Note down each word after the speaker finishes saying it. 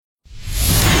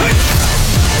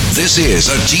This is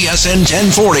a TSN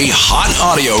 1040 hot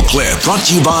audio clip brought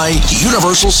to you by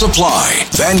Universal Supply,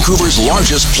 Vancouver's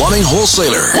largest plumbing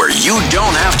wholesaler, where you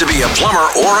don't have to be a plumber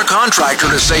or a contractor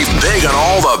to save big on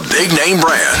all the big name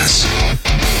brands.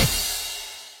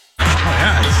 Oh,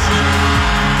 yeah,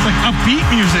 it's like upbeat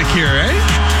music here, right?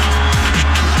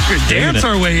 We're going to dance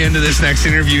our way into this next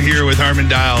interview here with Harman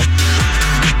Dayal,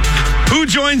 who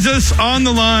joins us on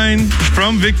the line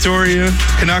from Victoria.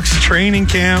 Canucks training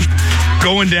camp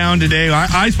going down today.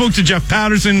 I spoke to Jeff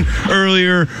Patterson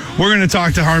earlier. We're going to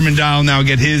talk to Harman Dayal now,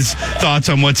 get his thoughts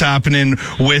on what's happening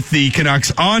with the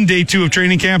Canucks on day 2 of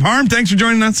training camp. Harm, thanks for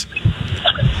joining us.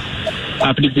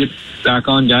 Happy to be back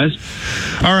on, guys.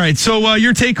 All right, so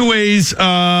your takeaways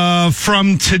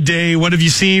from today. What have you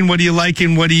seen? What do you like?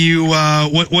 And what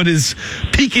is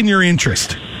piquing your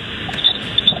interest?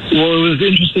 Well, it was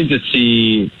interesting to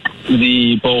see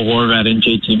the Bo Horvat and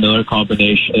JT Miller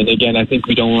combination. And again, I think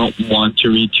we don't want to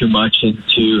read too much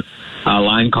into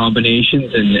line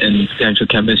combinations and potential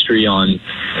chemistry on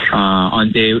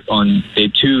day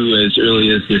 2 as early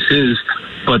as this is.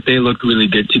 But they looked really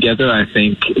good together. I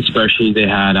think, especially they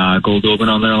had Goldobin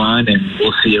on their line, and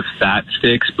we'll see if that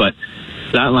sticks. But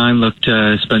that line looked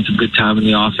to spend some good time in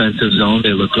the offensive zone.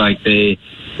 They looked like they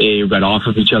read off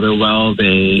of each other well.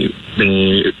 They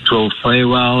drove play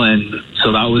well, and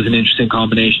so that was an interesting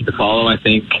combination to follow. I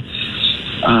think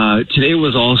today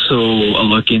was also a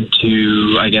look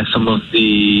into, I guess, some of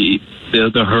the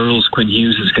hurdles Quinn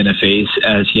Hughes is going to face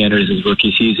as he enters his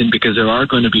rookie season, because there are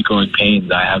going to be growing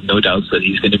pains. I have no doubts that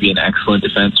he's going to be an excellent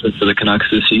defenseman for the Canucks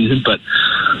this season, but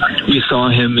we saw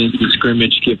him in the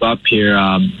scrimmage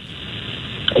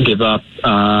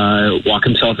walk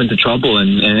himself into trouble,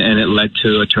 and it led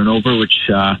to a turnover, which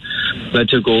led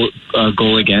to a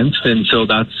goal against. And so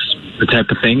that's the type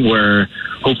of thing where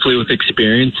hopefully with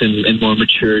experience and more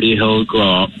maturity he'll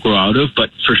grow out of.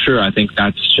 But for sure, I think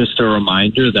that's just a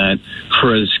reminder that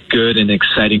for as good and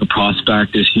exciting a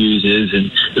prospect as Hughes is,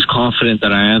 and as confident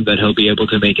that I am that he'll be able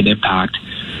to make an impact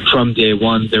from day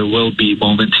one, there will be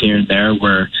moments here and there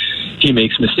where he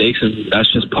makes mistakes, and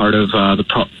that's just part of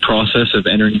the process of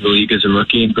entering the league as a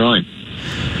rookie and growing.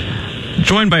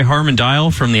 Joined by Harman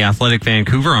Dayal from the Athletic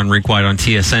Vancouver on Rink Wide on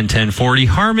TSN 1040.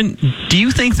 Harman, do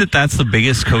you think that that's the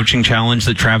biggest coaching challenge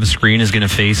that Travis Green is going to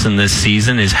face in this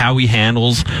season, is how he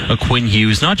handles a Quinn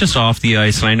Hughes, not just off the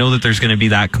ice? And I know that there's going to be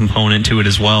that component to it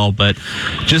as well, but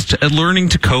just learning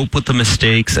to cope with the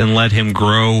mistakes and let him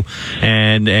grow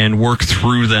and work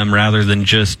through them rather than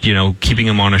just, keeping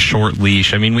him on a short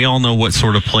leash. I mean, we all know what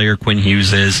sort of player Quinn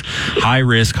Hughes is. High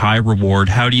risk, high reward.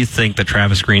 How do you think that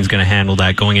Travis Green's going to handle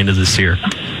that going into this year?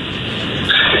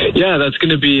 Yeah, that's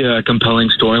going to be a compelling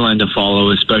storyline to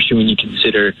follow, especially when you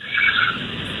consider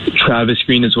Travis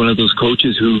Green is one of those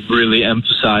coaches who really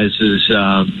emphasizes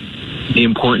the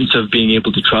importance of being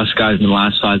able to trust guys in the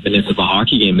last 5 minutes of a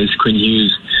hockey game. Is Quinn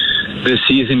Hughes this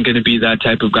season going to be that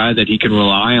type of guy that he can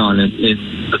rely on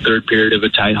in the third period of a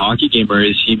tight hockey game, or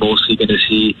is he mostly going to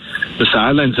see the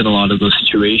sidelines in a lot of those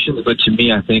situations? But to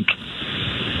me, I think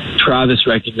Travis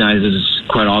recognizes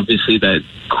quite obviously that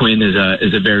Quinn is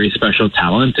a very special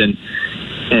talent, and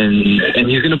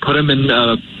he's going to put him in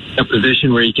a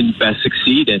position where he can best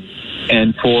succeed.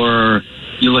 And for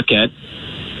you look at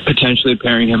potentially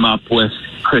pairing him up with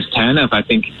Chris Tanev, I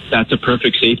think that's a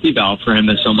perfect safety valve for him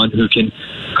as someone who can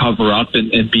cover up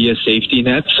and be a safety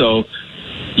net. So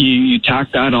you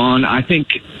tack that on. I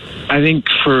think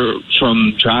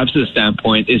from Travis's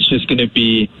standpoint, it's just going to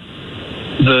be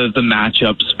the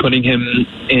matchups, putting him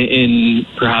in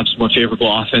perhaps more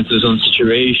favorable offensive zone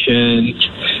situations,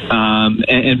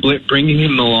 and bringing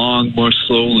him along more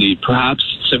slowly, perhaps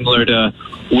similar to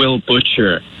Will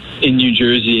Butcher in New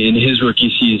Jersey in his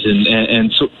rookie season,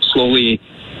 and so slowly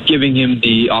giving him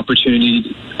the opportunity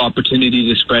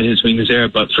to spread his wings there.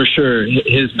 But for sure,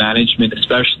 his management,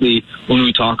 especially when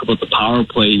we talk about the power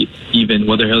play, even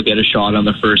whether he'll get a shot on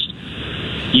the first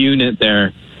unit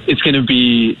there, it's going to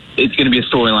be a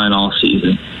storyline all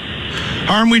season.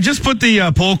 Harm, we just put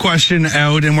the poll question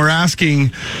out, and we're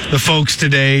asking the folks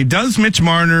today, does Mitch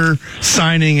Marner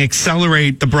signing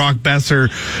accelerate the Brock Boeser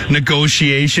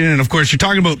negotiation? And, of course, you're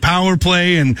talking about power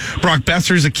play, and Brock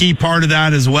Boeser is a key part of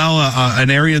that as well, an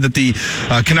area that the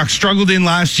Canucks struggled in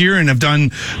last year and have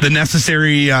done the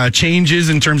necessary changes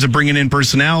in terms of bringing in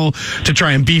personnel to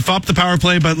try and beef up the power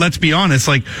play. But let's be honest,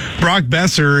 Brock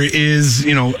Boeser is,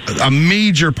 a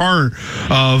major part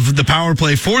of the power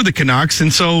play for the Canucks.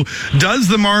 And so does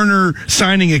the Marner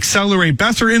signing accelerate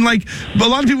Boeser? And a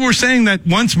lot of people were saying that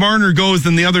once Marner goes,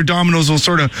 then the other dominoes will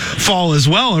sort of fall as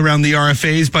well around the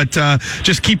RFAs. But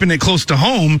just keeping it close to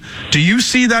home, do you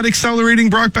see that accelerating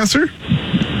Brock Boeser?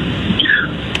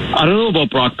 I don't know about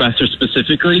Brock Besser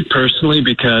specifically, personally,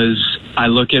 because I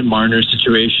look at Marner's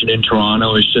situation in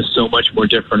Toronto as just so much more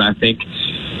different. I think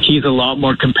he's a lot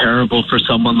more comparable for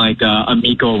someone like a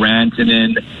Mikko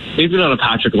Rantanen, maybe not a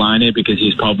Patrick Laine because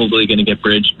he's probably going to get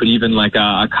bridged, but even like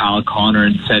a Kyle Connor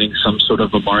and setting some sort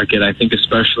of a market. I think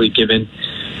especially given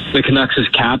the Canucks'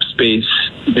 cap space,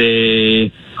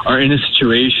 they are in a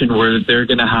situation where they're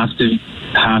going to have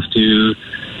to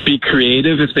be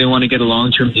creative if they want to get a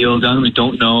long-term deal done. We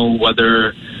don't know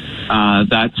whether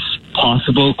that's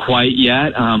possible quite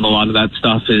yet. A lot of that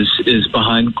stuff is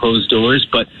behind closed doors,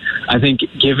 but I think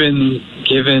given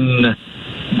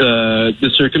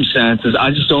the circumstances,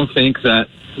 I just don't think that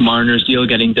Marner's deal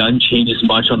getting done changes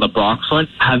much on the Brock front.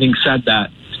 Having said that,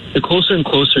 the closer and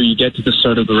closer you get to the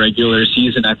start of the regular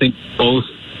season, I think both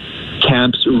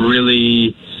camps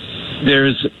really,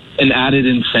 there's an added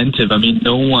incentive. I mean,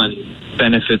 no one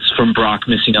benefits from Brock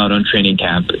missing out on training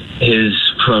camp.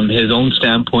 From his own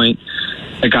standpoint,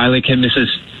 a guy like him misses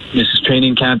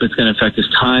training camp, it's going to affect his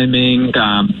timing,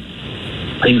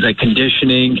 things like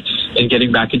conditioning and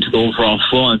getting back into the overall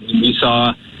flow. I mean, we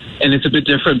saw, and it's a bit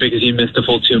different because he missed a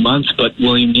full 2 months, but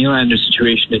William Nylander's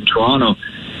situation in Toronto,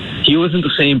 he wasn't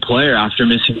the same player after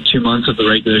missing 2 months of the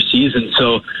regular season.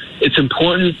 So it's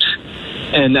important,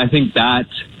 and I think that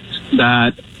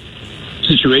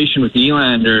situation with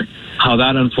Nylander, how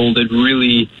that unfolded,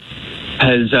 really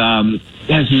has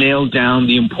nailed down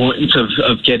the importance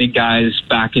of getting guys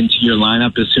back into your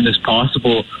lineup as soon as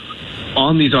possible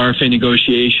on these RFA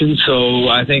negotiations. So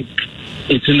I think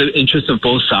it's in the interest of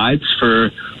both sides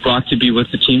for Brock to be with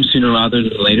the team sooner rather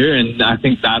than later, and I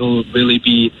think that'll really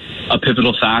be a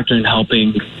pivotal factor in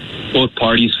helping both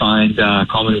parties find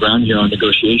common ground here on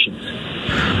negotiations.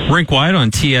 Rink Wide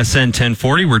on TSN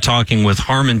 1040. We're talking with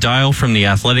Harman Dayal from the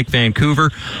Athletic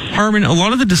Vancouver. Harman, a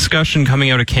lot of the discussion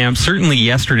coming out of camp, certainly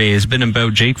yesterday, has been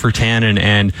about Jake Virtanen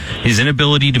and his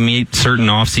inability to meet certain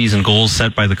offseason goals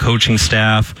set by the coaching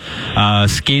staff,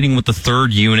 skating with the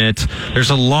third unit.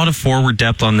 There's a lot of forward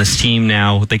depth on this team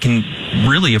now. They can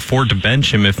really afford to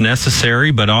bench him if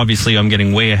necessary, but obviously I'm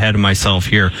getting way ahead of myself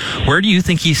here. Where do you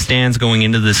think he stands going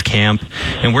into this camp,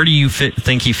 and where do you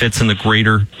think he fits in the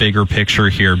greater, bigger picture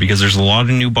here? Because there's a lot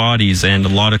of new bodies and a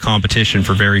lot of competition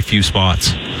for very few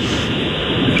spots.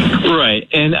 Right,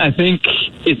 and I think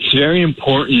it's very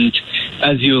important,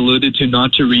 as you alluded to,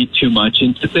 not to read too much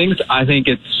into things. I think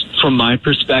it's, from my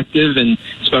perspective, and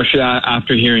especially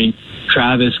after hearing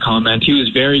Travis comment, he was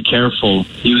very careful.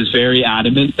 He was very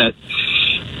adamant that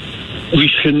we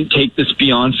shouldn't take this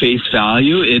beyond face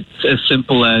value. It's as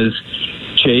simple as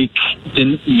Jake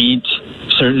didn't meet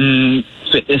certain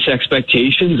fitness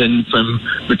expectations, and from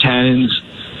Virtanen's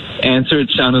answer, it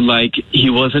sounded like he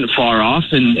wasn't far off,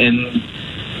 and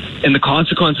the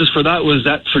consequences for that was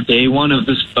that for day one of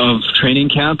training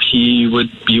camp, he would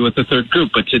be with the third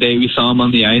group. But today we saw him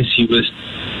on the ice. He was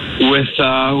with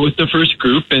the first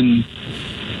group, and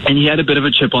he had a bit of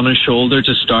a chip on his shoulder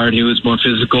to start. He was more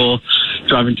physical,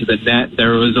 driving to the net.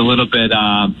 There was a little bit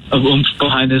of oomph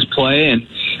behind his play, and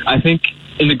I think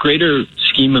in the greater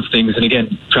scheme of things, and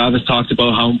again, Travis talked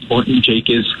about how important Jake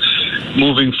is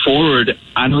moving forward,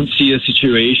 I don't see a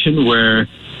situation where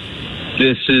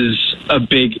this is a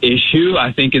big issue.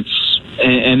 I think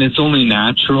it's only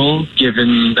natural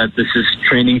given that this is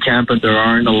training camp and there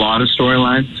aren't a lot of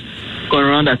storylines going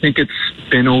around. I think it's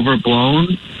been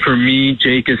overblown. For me,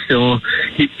 Jake is still,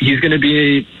 he's going to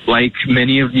be like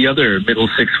many of the other middle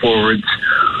six forwards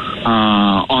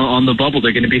on the bubble.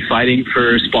 They're going to be fighting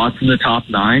for spots in the top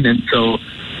nine. And so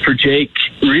for Jake,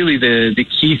 really the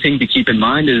key thing to keep in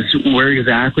mind is where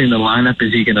exactly in the lineup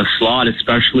is he going to slot,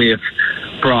 especially if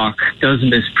Brock does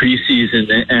miss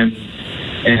preseason,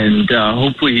 and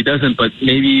hopefully he doesn't, but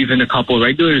maybe even a couple of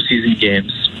regular season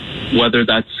games, whether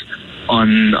that's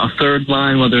on a third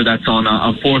line, whether that's on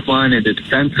a fourth line in a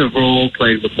defensive role,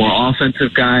 played with more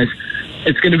offensive guys.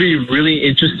 It's going to be really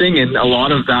interesting, and a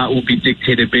lot of that will be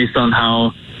dictated based on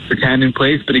how Virtanen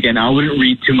plays. But again, I wouldn't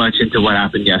read too much into what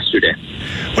happened yesterday.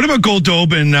 What about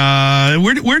Goldobin?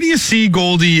 Where do you see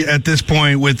Goldie at this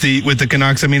point with the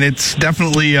Canucks? I mean, it's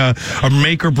definitely a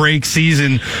make or break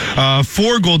season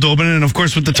for Goldobin, and of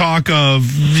course with the talk of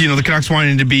the Canucks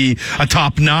wanting to be a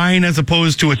top 9 as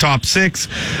opposed to a top 6.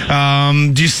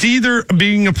 Do you see there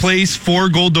being a place for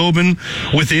Goldobin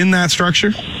within that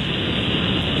structure?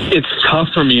 It's tough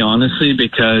for me, honestly,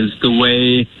 because the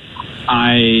way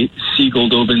I see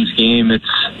Goldobin's game,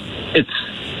 it's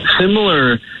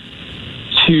similar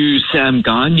to Sam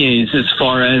Gagne's as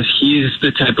far as he's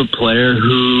the type of player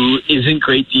who isn't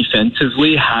great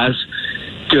defensively, has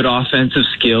good offensive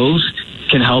skills,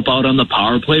 can help out on the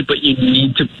power play, but you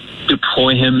need to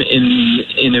deploy him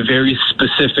in a very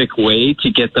specific way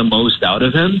to get the most out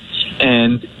of him.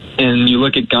 And you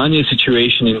look at Gagne's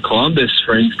situation in Columbus,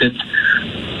 for instance,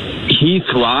 he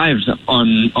thrived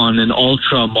on an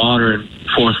ultra modern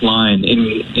fourth line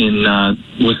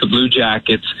with the Blue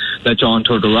Jackets that John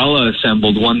Tortorella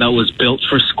assembled, one that was built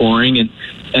for scoring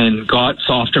and got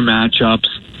softer matchups,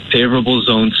 favorable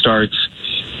zone starts.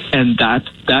 And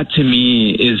that to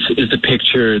me is the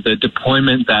picture, the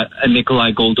deployment that a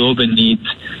Nikolai Goldobin needs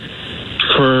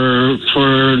for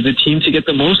the team to get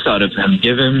the most out of him.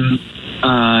 Give him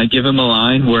a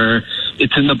line where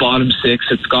it's in the bottom six.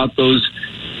 It's got those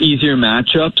easier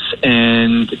matchups,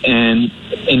 and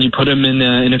you put him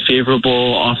in a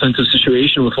favorable offensive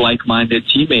situation with like-minded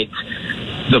teammates.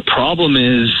 The problem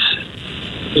is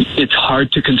it's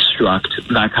hard to construct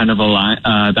that kind of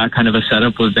a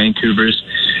setup with Vancouver's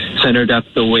center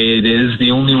depth the way it is.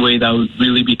 The only way that would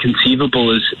really be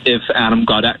conceivable is if Adam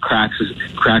Gaudette cracks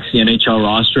the NHL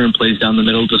roster and plays down the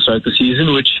middle to start the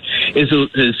season, which is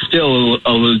still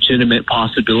a legitimate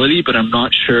possibility, but I'm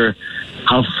not sure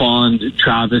how fond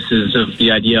Travis is of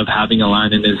the idea of having a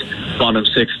line in his bottom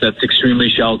six that's extremely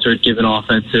sheltered, given a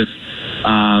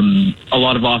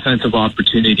lot of offensive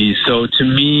opportunities. So to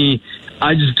me,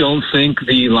 I just don't think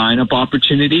the lineup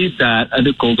opportunity that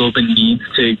Goldobin needs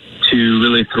to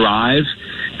really thrive,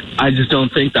 I just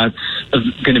don't think that's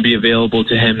going to be available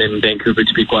to him in Vancouver,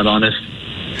 to be quite honest.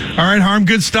 All right, Harm,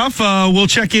 good stuff. We'll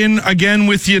check in again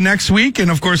with you next week,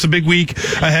 and of course a big week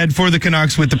ahead for the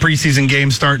Canucks with the preseason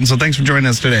game starting. So thanks for joining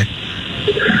us today.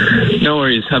 No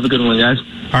worries. Have a good one, guys.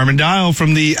 Harman Dayal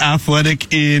from The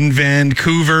Athletic in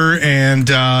Vancouver. And,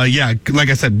 like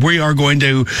I said, we are going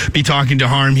to be talking to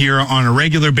Harm here on a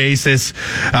regular basis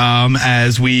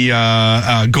as we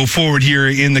go forward here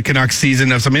in the Canucks season.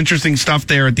 There's some interesting stuff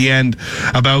there at the end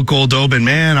about Goldobin.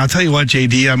 Man, I'll tell you what,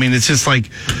 JD, I mean, it's just like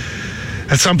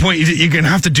at some point you're going to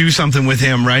have to do something with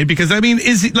him, right? Because, I mean, I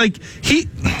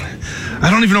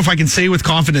don't even know if I can say with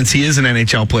confidence he is an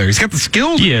NHL player. He's got the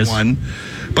skills to be one,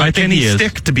 but can he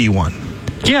stick to be one?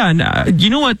 Yeah, and you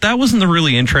know what? That wasn't the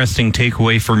really interesting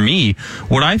takeaway for me.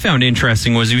 What I found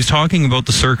interesting was he was talking about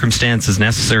the circumstances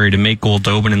necessary to make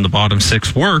Goldobin in the bottom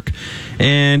six work,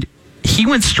 and he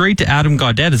went straight to Adam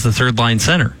Gaudette as the third-line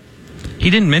center.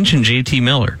 He didn't mention JT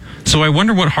Miller. So I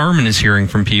wonder what Harman is hearing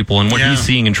from people and what he's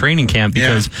seeing in training camp,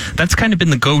 because that's kind of been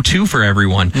the go-to for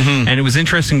everyone. Mm-hmm. And it was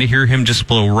interesting to hear him just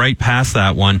blow right past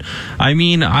that one. I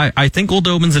mean, I think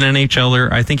Goldobin's an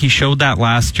NHLer. I think he showed that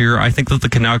last year. I think that the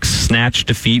Canucks snatched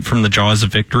defeat from the jaws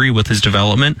of victory with his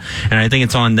development, and I think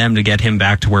it's on them to get him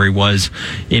back to where he was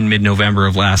in mid-November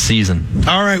of last season.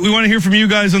 All right, we want to hear from you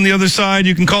guys on the other side.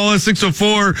 You can call us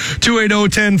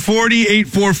 604-280-1040,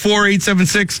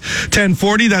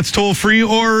 844-876-1040. That's toll-free,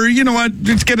 or you know what?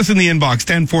 Just get us in the inbox,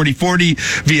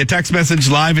 104040 via text message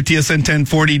live at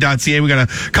tsn1040.ca. We got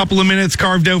a couple of minutes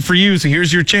carved out for you, so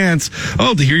here's your chance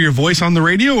to hear your voice on the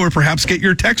radio, or perhaps get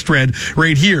your text read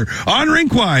right here on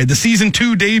Rink Wide, the Season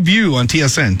 2 debut on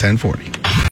TSN 1040.